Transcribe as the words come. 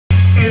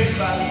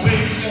Everybody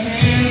wave your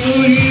hand,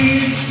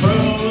 Louise.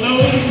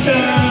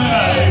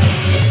 Prototype.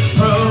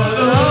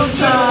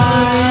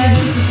 Prototype.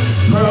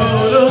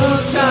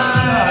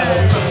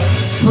 Prototype.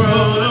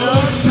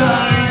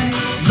 Prototype.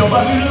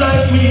 Nobody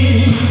like me.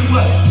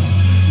 What?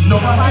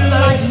 Nobody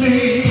like me.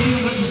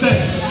 What you say?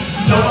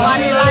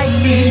 Nobody like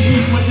me.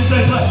 What you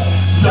say? What?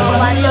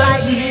 Nobody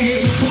like me.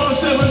 Come on,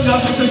 say what y'all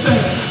say.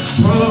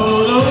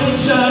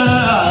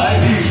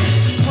 Prototype.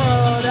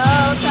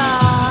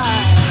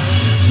 Prototype.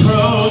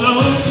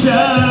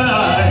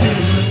 Prototype.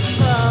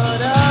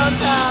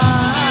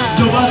 Prototype.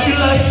 Nobody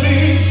like me.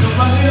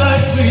 Nobody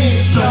like me.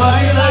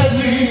 Nobody like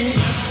me.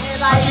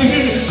 I can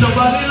hear you.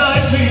 Nobody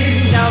like me.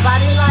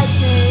 Nobody like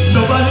me.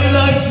 Nobody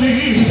like me.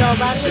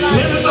 Nobody like me.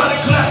 Everybody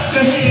clap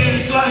their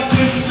hands like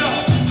this.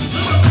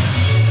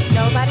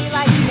 Nobody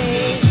like me.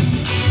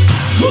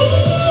 Woo!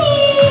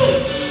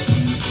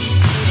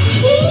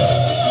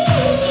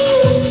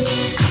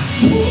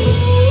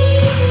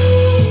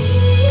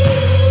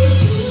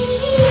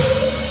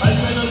 Are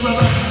you ready,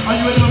 brother? Are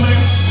you ready, my man?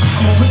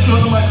 I'm gonna put you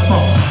on the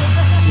microphone.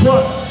 1,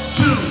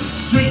 2,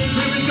 3,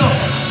 here we go.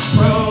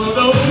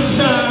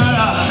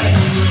 Prototype.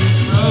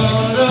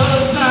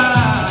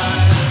 Prototype.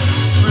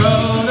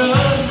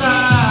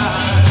 Prototype.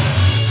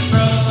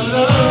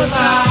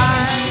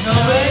 Prototype.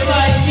 Nobody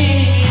like me.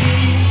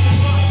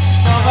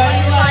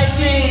 Nobody like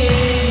me.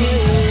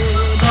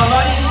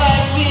 Nobody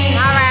like me.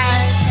 All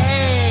right.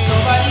 Hey.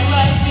 Nobody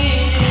like me.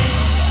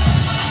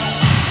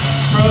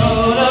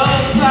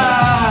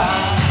 Prototype.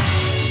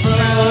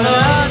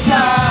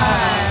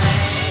 Prototype.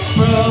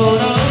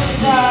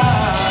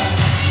 Prototype.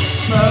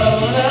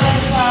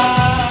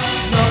 Prototype.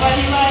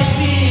 Nobody like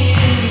me.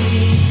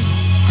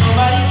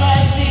 Nobody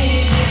like me.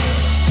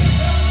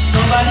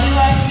 Nobody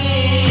like me.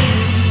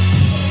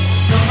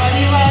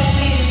 Nobody like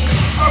me.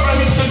 All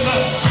right, sister.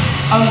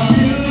 I'm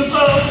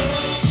beautiful.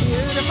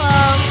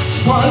 Beautiful.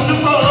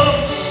 Wonderful.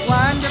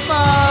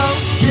 Wonderful.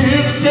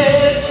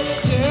 Gifted.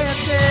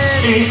 Gifted.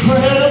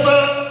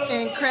 Incredible.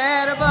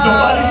 Incredible.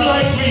 Nobody's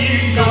like me.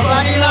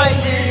 Nobody like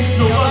me.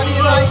 Nobody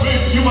like me.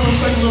 You want to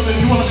sing a little bit?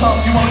 You want to come?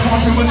 You want to come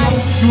up here with us?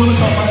 You want to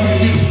come right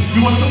here?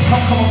 You want to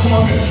come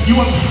up here? You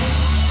want?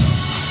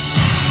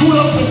 Who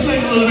else can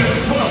sing a little bit?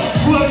 Come on.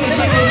 Who else can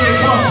sing a little bit?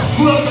 Come on.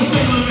 Who else can sing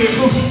a little bit?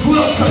 Who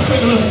else can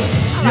sing a little bit?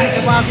 I like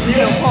the Bobby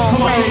Yeah. Poem Come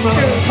on, Play brother.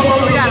 too. Come on,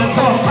 We got a brother.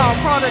 song called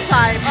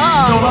Prototype.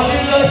 Nobody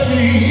like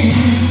me.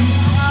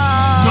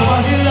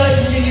 Nobody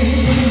like me.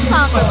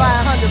 Sponsored by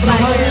 100 Black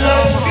Nobody Men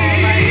like Omaha, me.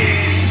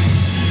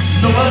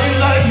 right? Nobody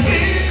like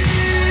me.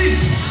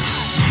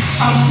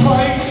 I'm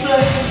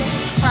priceless.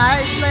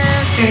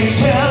 Priceless.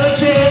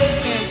 Intelligent.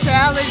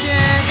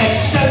 Intelligent.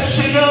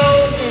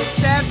 Exceptional.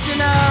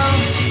 Exceptional.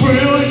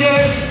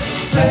 Brilliant.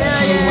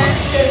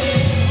 Brilliant.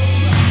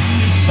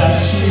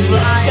 That's who I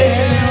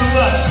am.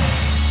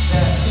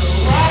 That's who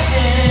I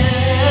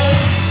am.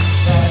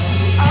 That's who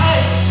I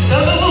am.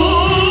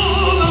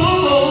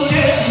 Oh,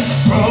 yeah.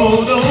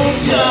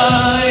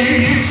 Prototype.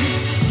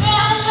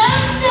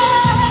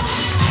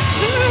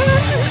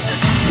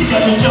 You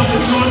got to jump in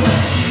yours.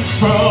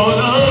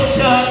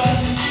 Prototype.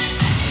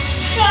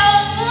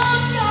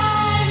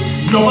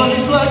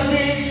 Nobody's like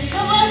me.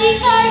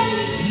 Nobody's like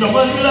me.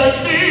 Nobody like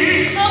me.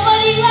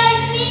 Nobody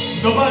like me.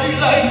 Nobody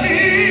like me.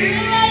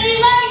 Nobody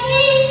like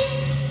me.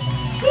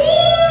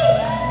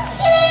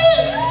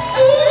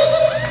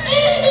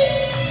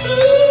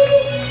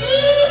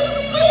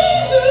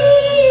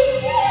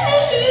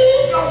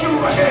 Y'all give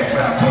him a hand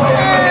clap. Come on, give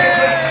him a hand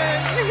clap.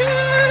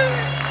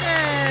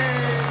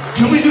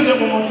 Can we do that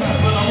one more time,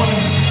 brother? I want to.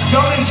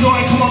 Y'all enjoy.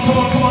 Come on.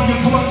 Y'all give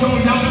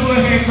him a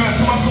hand clap.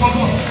 Come on.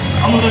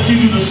 I'm gonna let you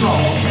do the song,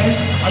 okay?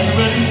 Are you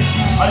ready?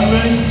 Are you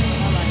ready?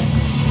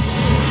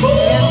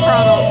 There's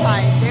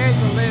Prototype. There's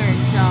the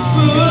lyrics, y'all.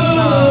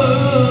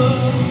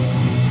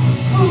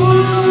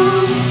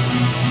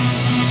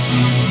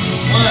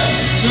 One,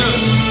 two.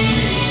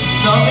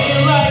 Nobody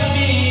like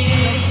me.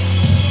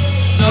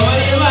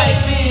 Nobody like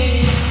me.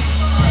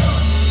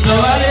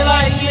 Nobody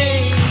like me.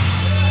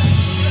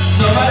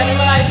 Nobody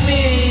like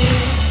me.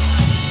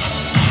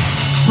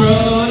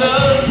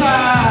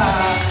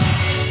 Prototype.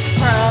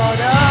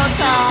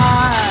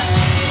 Prototype.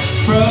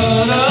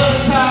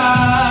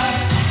 Prototype.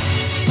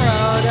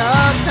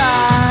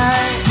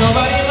 Prototype.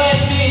 Nobody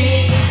like me.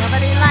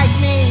 Nobody like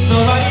me.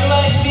 Nobody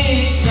like me.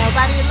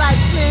 Nobody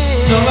like me.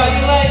 Nobody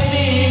like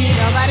me.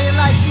 Nobody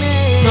like me.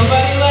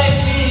 Nobody like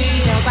me.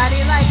 Nobody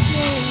like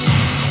me.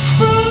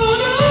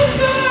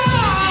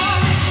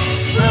 Prototype.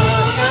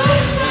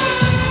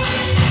 Prototype.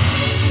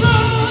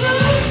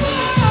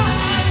 Prototype.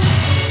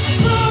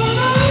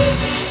 Prototype.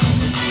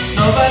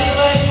 Nobody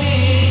like me.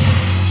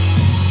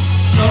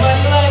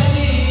 Nobody like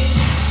me.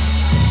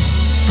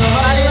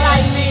 Nobody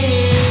like me.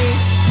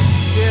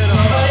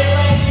 Beautiful. Nobody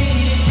like me.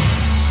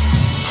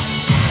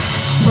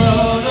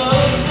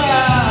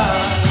 Prototype.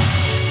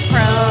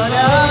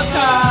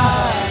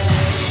 Prototype.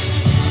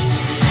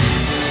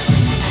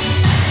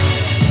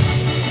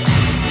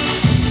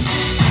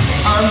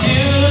 I'm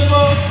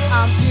beautiful.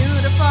 I'm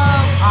beautiful.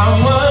 I'm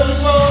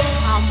wonderful.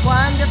 I'm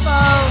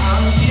wonderful.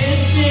 I'm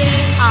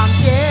gifted. I'm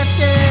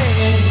gifted.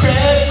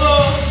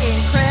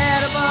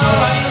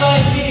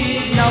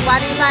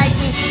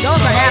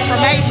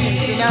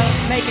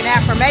 making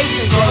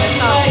affirmations in the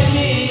song.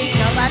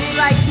 Nobody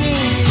like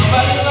me.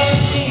 Nobody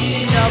like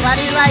me.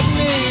 Nobody like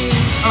me.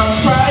 I'm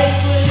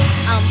priceless.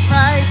 I'm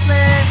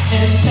priceless.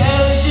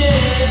 Intelligent.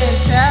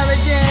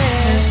 Intelligent.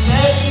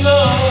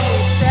 Exceptional.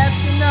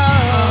 Exceptional.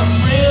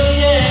 I'm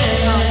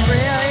brilliant. I'm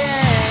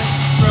brilliant.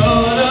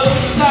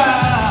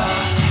 Prototype.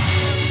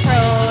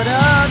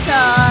 Prototype.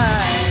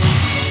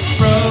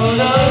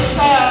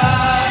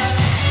 Prototype.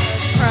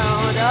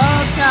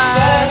 Prototype.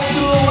 That's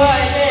who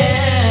I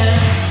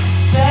am.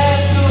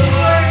 That's who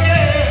I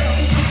am.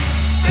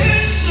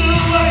 That's who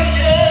I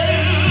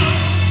am.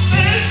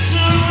 That's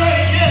who I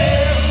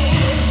am.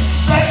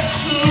 That's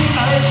who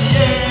I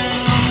am.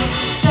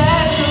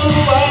 That's who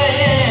I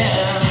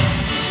am.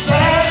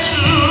 That's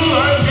who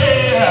I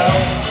am.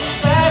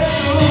 That's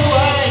who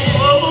I am.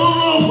 Yeah.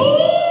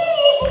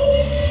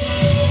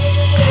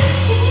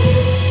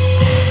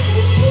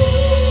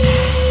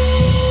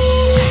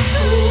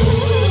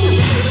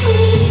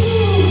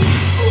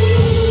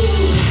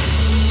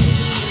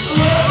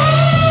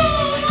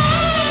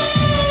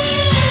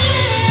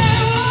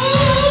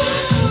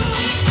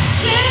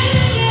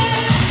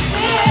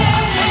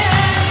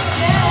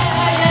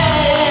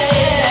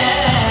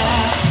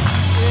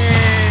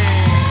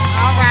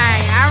 All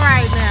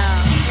right now.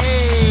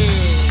 Hey.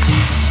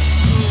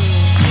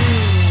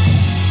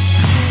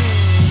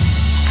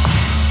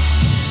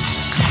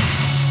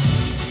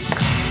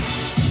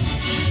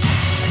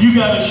 You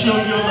gotta show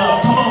your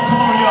love. Come on,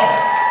 y'all.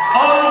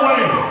 All the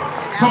way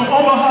from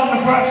Omaha,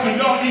 Nebraska.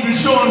 Y'all need to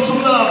show them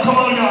some love. Come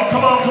on, y'all.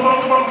 Come on.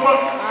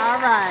 All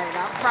right.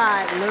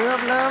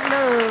 Love.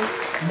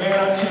 Man,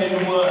 I tell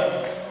you what.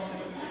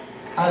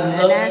 I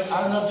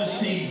love to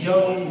see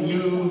young,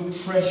 new,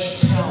 fresh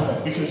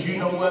talent, because you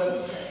know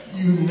what?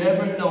 You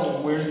never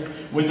know where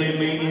they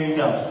may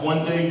end up.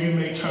 One day you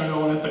may turn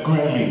on at the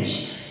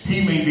Grammys.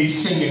 He may be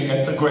singing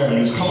at the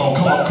Grammys. Come on,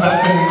 clap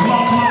your hands.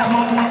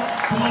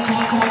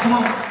 Come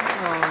on.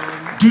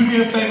 Do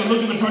me a favor,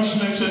 look at the person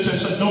next to you and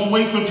say, don't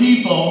wait for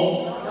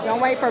people. Don't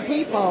wait for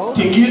people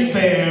to get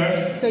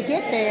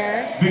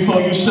there before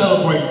you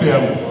celebrate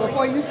them.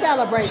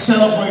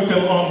 Celebrate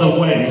them on the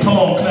way. Come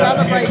on, clap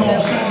your hands. Come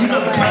on, you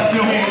gotta clap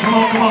your hands.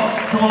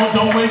 Come on,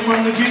 don't wait for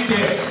them to get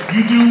there.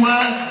 You do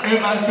what?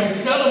 Everybody say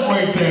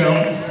celebrate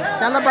them.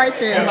 Everybody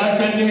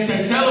say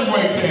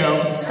celebrate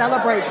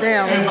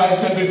them. Everybody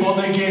say before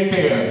they get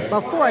there.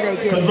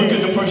 Because look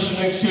at the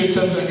person next to you and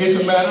tell them it's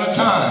a matter of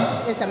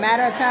time.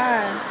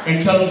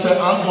 And tell them, say,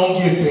 I'm gonna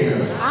get there.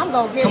 Come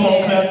on,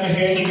 clap your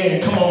hands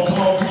again. Come on.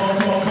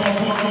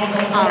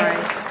 All right.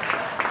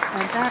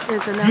 And that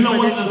is enough for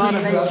this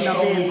motivational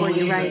video for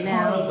you right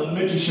now. Part of the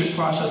mentorship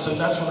process, and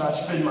that's what I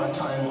spend my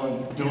time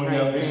on doing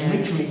now, is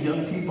mentoring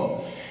young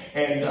people.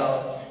 And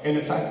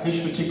in fact,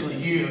 this particular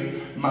year,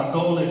 my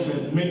goal is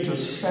to mentor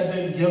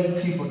 7 young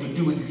people to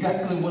do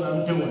exactly what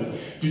I'm doing.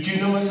 Did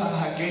you notice how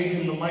I gave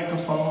him the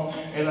microphone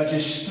and I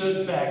just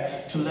stood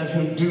back to let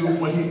him do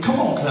what he... Come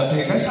on, clap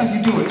hands. That's how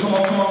you do it. Come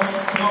on.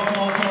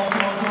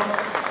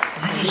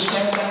 You just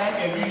stand back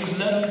and you just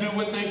let them do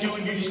what they do,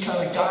 and you just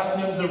kind of guide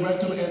them,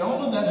 direct them, and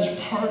all of that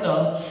is part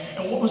of.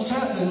 And what was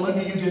happening,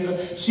 maybe you didn't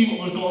see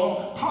what was going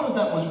on, part of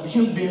that was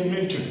him being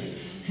mentored.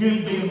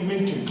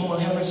 Come on,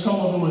 having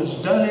someone who has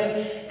done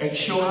it and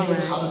showing him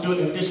how to do it,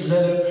 and just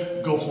let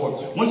him go for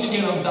it. Once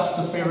again, I'm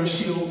Dr.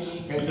 Fairest,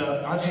 and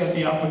I've had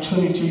the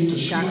opportunity to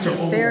speak to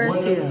over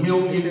 1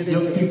 million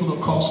young people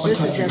across the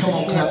country. Come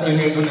on, clap your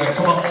hands on that.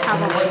 Come on,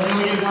 1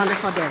 million.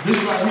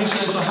 This right here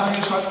says the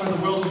highest honor in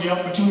the world is the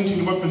opportunity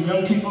to work with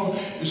young people.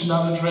 It's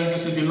not a drag,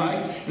 it's a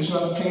delight. It's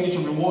not a pain, it's a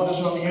reward.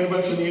 It's not an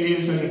interruption, it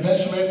is an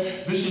investment.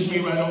 This is me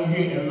right over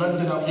here in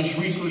London. I was just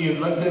recently in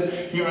London.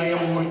 Here I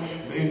am over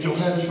in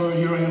Johannesburg.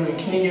 Here I am in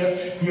Kenya.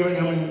 Here I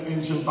am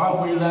in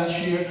Zimbabwe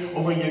last year.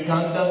 Over in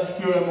Uganda.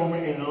 Here I am over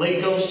in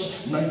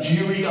Lagos,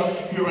 Nigeria.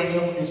 Here I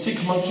am in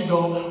 6 months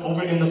ago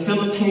over in the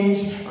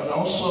Philippines. And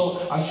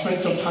also I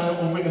spent some time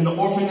over in the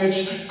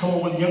orphanage. Come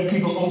on, with young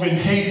people over in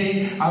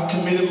Haiti. I've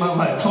committed my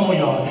life. Come on,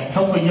 y'all.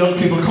 Helping young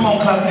people. Come on,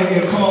 clap their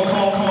hands. Come on.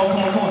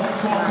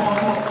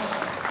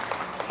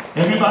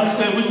 Everybody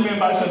say with me.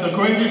 Everybody say the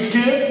greatest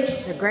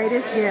gift. The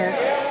greatest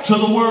gift to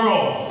the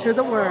world.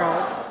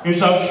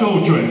 Is our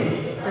children.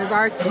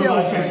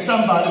 Everybody say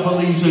somebody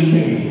believes in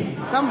me.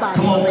 Come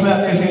on,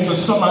 clap your hands for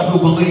somebody who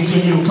believes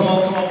in you. Come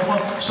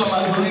on.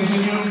 Somebody believes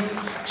in you.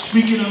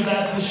 Speaking of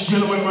that, this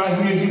gentleman right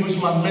here, he was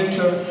my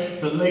mentor,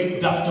 the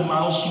late Dr.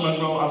 Miles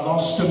Monroe. I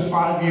lost him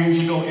 5 years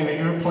ago in an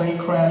airplane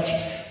crash.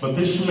 But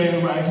this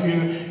man right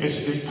here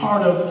is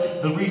part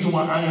of the reason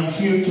why I am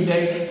here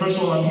today. First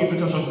of all, I'm here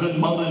because of a good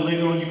mother.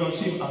 Later on, you're going to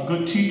see a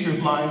good teacher of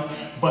mine,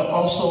 but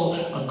also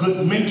a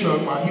good mentor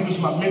of mine. He was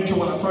my mentor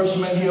when I first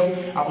met him.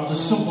 I was a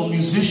simple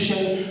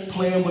musician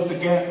playing with the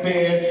Gap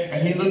Band,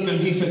 and he looked at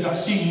me, he says, I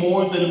see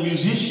more than a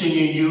musician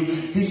in you.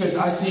 He says,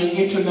 I see an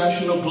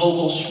international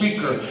global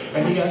speaker.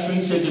 And he asked me,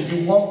 he said, if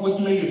you walk with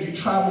me, if you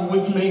travel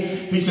with me,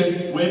 he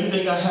says, well,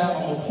 everything I have,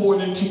 I'm going to pour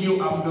it into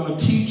you. I'm going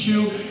to teach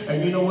you.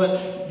 And you know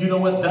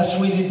what? That's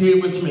what he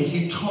did with me.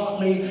 He taught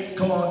me,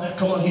 come on,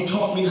 he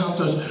taught me how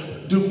to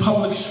do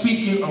public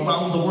speaking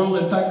around the world.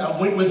 In fact, I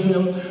went with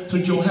him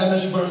to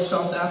Johannesburg,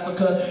 South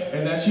Africa,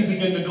 and as he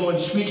began to go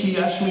and speak, he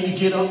asked me to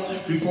get up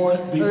before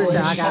he spoke,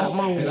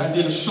 and I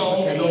did a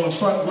song, and on the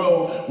front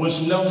row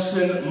was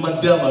Nelson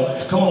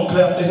Mandela. Come on,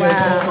 clap the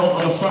hands. Come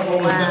on the front row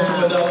was Nelson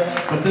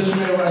Mandela. But this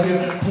man right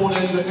here poured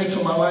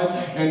into my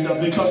life, and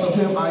because of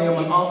him, I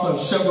am an author of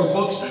several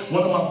books.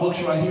 One of my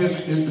books right here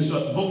is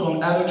a book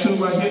on attitude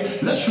right here.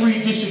 Let's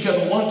read this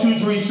together. 1, 2,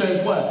 3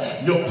 says what?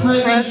 Your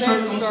present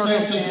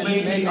circumstances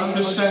may be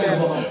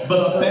understandable,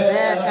 but a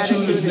bad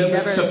attitude is never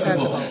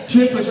acceptable.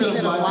 10%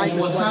 of life is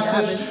what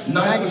happens.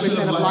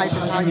 90% of life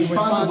is how you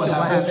respond to what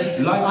happens.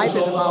 Life is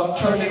all about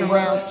turning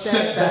around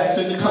setbacks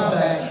and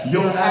comebacks.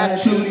 Your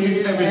attitude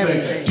is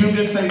everything. Do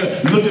me a favor.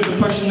 Look at the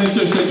person next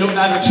to you and say, your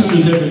attitude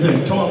is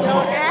everything. Come on, come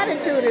on. Your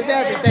attitude is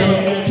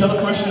everything. Tell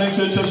the person next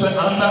to you, say,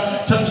 I'm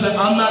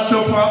not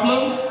your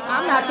problem.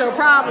 I'm not your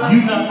problem.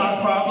 You not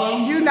my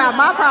problem. You not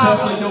my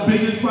problem. Tell your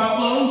biggest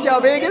problem. Your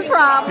biggest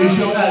problem is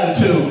your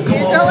attitude.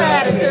 Come on, your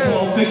attitude. Come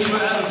on, fix your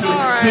attitude.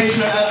 Right. Fix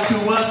your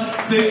attitude. What?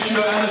 Fix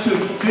your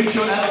attitude. Fix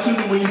your attitude.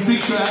 And when you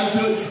fix your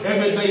attitude,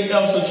 everything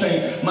else will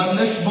change. My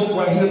next book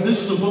right here,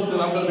 this is the book that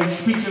I'm going to be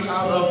speaking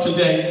out of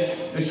today,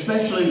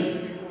 especially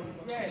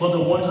for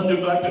the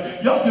 100 black men.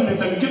 Y'all do me a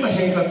favor. Give a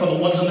hand clap for the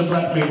 100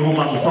 black men role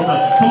models program.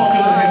 Come on,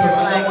 give a hand clap.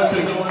 I know what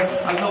you're doing.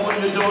 I know what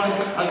you're doing.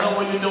 I know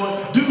what you're doing.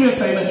 Do me a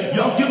favor.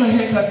 Y'all give a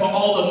hand clap for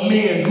all the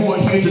men who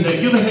are here today.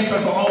 Give a hand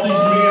clap for all these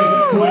men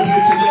who are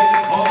here today.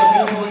 All the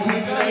men who are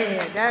here today.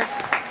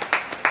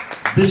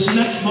 This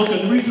next book,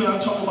 and the reason I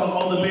talk about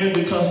all the men,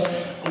 because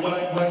when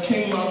I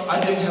came up, I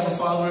didn't have a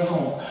father at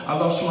home. I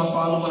lost my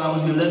father when I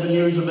was 11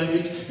 years of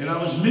age, and I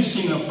was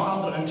missing a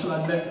father until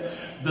I met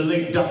the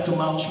late Dr.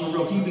 Miles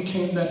Monroe. He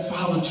became that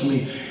father to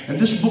me. And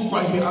this book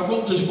right here, I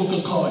wrote this book,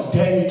 it's called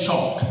Daddy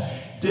Talk.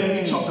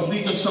 Daddy Talk. And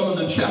these are some of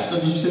the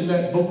chapters that's in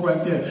that book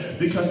right there,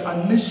 because I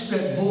missed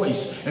that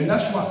voice. And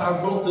that's why I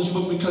wrote this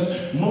book,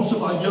 because most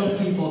of our young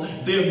people,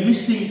 they're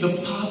missing the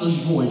father's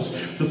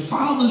voice. The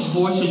father's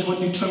voice is what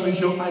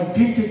determines your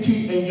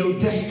identity and your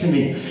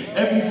destiny.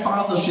 Every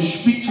father should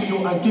speak to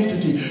your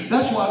identity.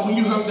 That's why when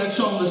you heard that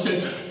song that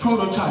said,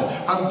 prototype,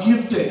 I'm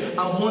gifted,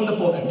 I'm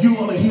wonderful, you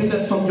want to hear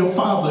that from your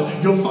father.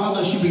 Your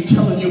father should be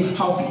telling you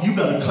how you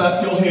better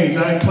clap your hands.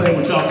 I ain't playing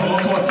with y'all. Come on,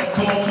 come on,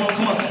 come on, come on,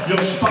 come on.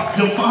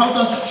 Your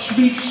father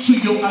speaks to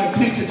your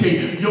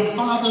identity. Your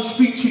father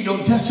speaks to your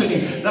destiny.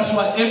 That's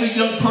why every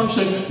young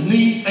person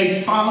needs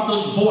a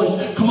father's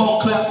voice. Come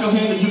on, clap your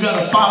hands and you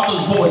got a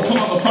father's voice. Come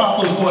on, a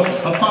father's voice.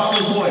 A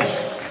father's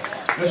voice.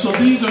 And so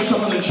these are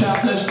some of the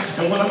chapters,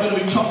 and what I'm going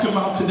to be talking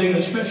about today,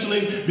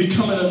 especially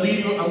becoming a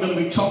leader, I'm going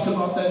to be talking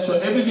about that. So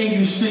everything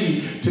you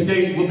see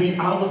today will be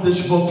out of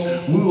this book.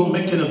 We will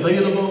make it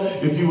available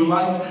if you would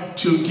like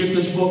to get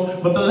this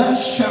book. But the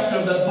last chapter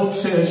of that book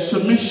says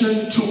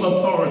submission to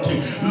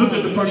authority. Look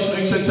at the person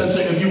next to you and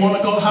say, if you want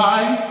to go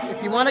high,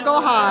 if you want to go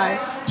high,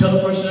 tell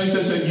the person next to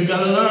you, say, you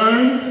got to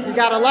learn. You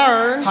got to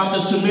learn how to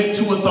submit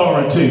to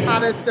authority. How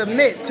to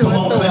submit to authority. Come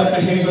on, clap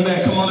your hands on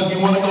that. Come on, if you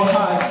want to go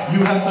high,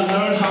 you have to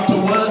learn how to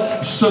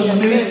what?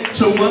 Submit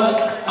to what?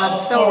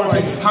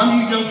 Authority. How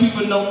many young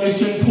people know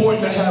it's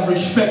important to have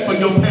respect for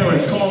your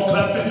parents? Come on,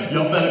 clap it.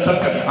 Y'all better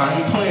clap it. I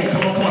ain't playing.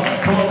 Come on, come on,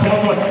 come on, come on,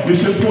 come on.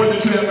 It's important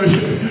that you have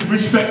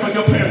respect for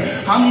your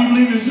parents. How many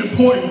believe it's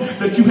important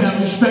that you have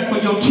respect for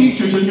your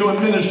teachers and your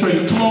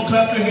administrators? Come on,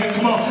 clap your hands.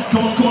 Come on,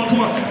 come on, come on, come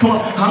on, come on.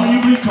 How many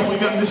believe? Come on, we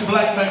got Miss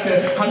Black back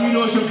there. How many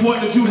know it's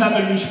important that you have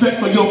the respect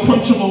for your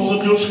principals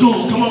of your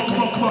schools? Come on,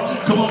 come on, come on,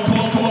 come on, come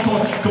on, come on, come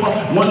on, come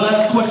on. One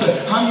last question.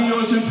 How many know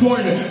it's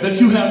important that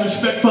you have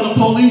respect for the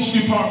police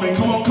department?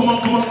 Come on, come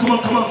on, come on, come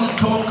on, come on,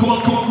 come on, come on, come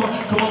on, come on,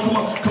 come on, come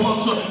on, come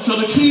on. So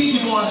the keys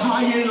to going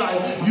high in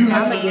life, you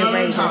have to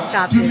learn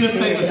how. Do me a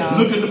favor.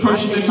 Look at the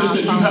person that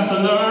says you have to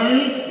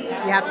learn.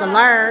 You have to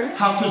learn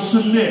how to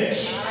submit.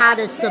 How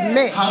to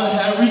submit. How to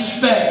have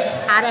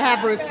respect. How to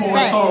have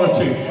respect for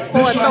authority. This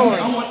right here,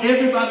 I want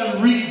everybody to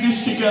read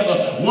this together.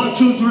 1,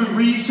 2, 3.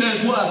 Read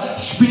says what?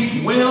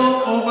 Speak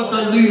well over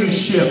the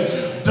leadership.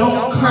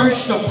 Don't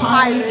curse the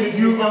pilot if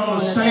you're on the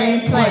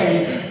same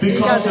plane,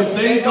 because if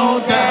they go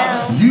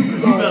down, you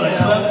better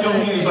clap your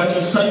hands like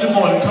it's Sunday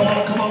morning. Come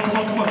on, come on, come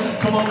on, come on,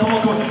 come on, come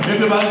on, come on.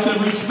 Everybody say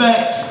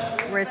respect.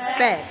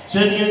 Respect.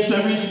 Say it again,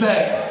 say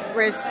respect.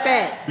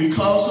 Respect.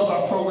 Because of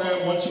our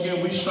program, once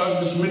again, we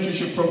started this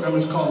mentorship program.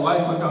 It's called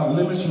Life Without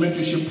Limits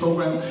Mentorship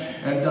Program.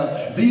 And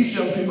these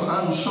young people,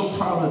 I'm so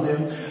proud of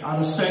them. Out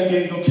of San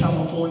Diego,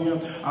 California,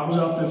 I was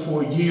out there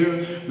for a year.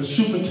 The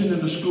superintendent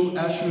of the school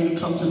asked me to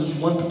come to this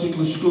one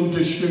particular school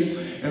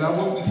district. And I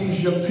worked with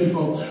these young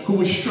people who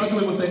were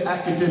struggling with their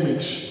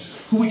academics,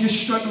 who were just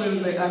struggling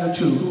in their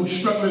attitude, who were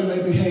struggling in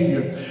their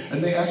behavior.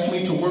 And they asked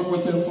me to work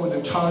with them for an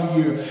entire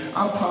year.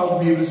 I'm proud to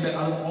be able to say,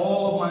 out of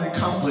all of my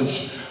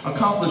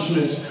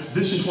accomplishments,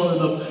 this is one of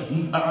the,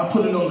 I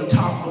put it on the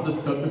top of the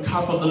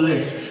top of the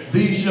list.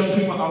 These young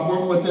people, I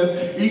work with them,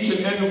 each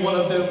and every one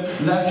of them.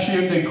 Last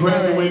year, they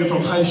graduated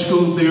from high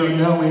school. They are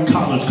now in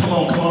college. Come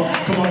on, come on,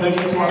 come on. They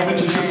went to our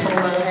mentorship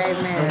program.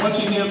 And once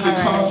again,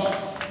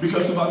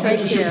 because of our Take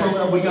mentorship care.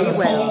 program. We got Be a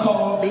phone well.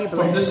 call Be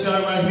from this blessed.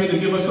 guy right here to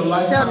give us a Till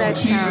Lifetime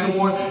next Achievement time.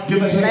 Award.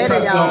 Give a hand Later,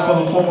 clap, y'all, for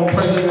y'all. the former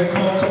president.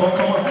 Come on, come on,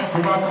 come on.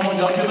 Barack, come on,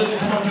 y'all.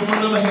 Give him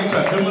another hand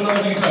clap. Give him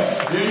another hand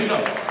clap. There you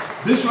go.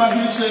 This right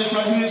here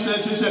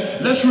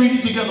says, let's read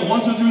it together.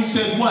 1, 2, 3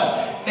 says what?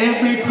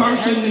 Every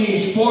person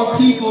needs 4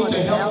 people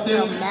to help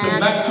them to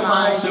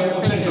maximize their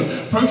potential.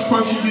 First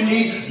person you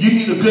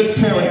need a good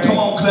parent. Come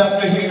on,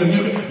 clap your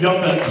hand. Y'all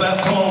better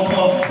clap. Come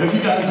on. If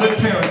you got a good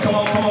parent, come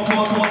on.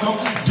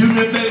 Do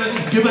me a favor,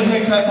 give a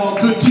hand clap for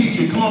a good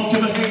teacher. Come on,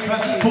 give a hand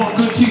clap for a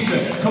good teacher.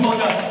 Come on,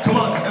 y'all. Come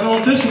on. And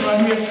on this one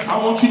right here, I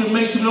want you to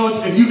make some noise.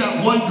 If you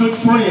got one good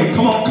friend,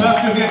 come on,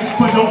 clap your hand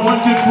for your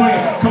one good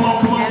friend. Come on,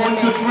 one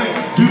good friend.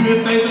 Do me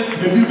a favor,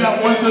 if you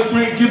got one good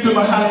friend, give them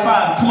a high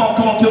five. Come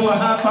on, give them a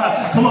high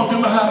five. Come on, give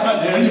them a high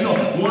five. There you go.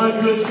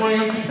 One good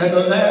friend. And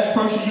the last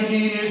person you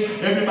need is,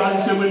 everybody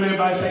say with me,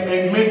 everybody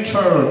say a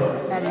mentor.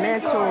 A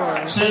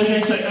mentor. Say it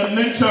again, say a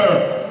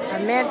mentor. A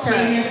mentor. Say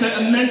it again,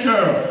 say a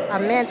mentor. A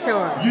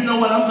mentor. You know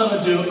what I'm going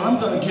to do? I'm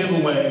going to give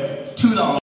away